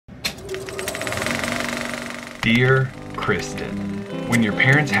Dear Kristen, when your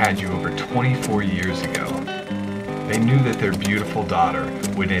parents had you over 24 years ago, they knew that their beautiful daughter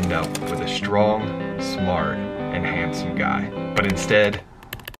would end up with a strong, smart, and handsome guy. But instead,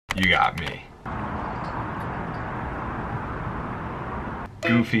 you got me.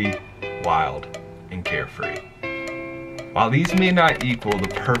 Goofy, wild, and carefree. While these may not equal the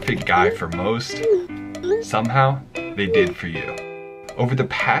perfect guy for most, somehow they did for you. Over the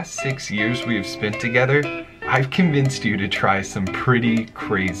past 6 years we have spent together, I've convinced you to try some pretty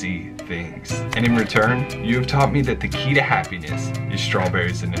crazy things. And in return, you have taught me that the key to happiness is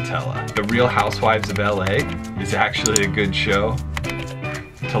strawberries and Nutella. The Real Housewives of LA is actually a good show.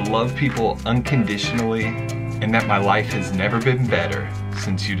 To love people unconditionally, and that my life has never been better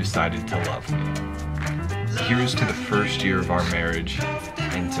since you decided to love me. Here's to the first year of our marriage,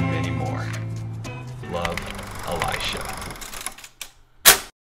 and to many more. Love, Elisha.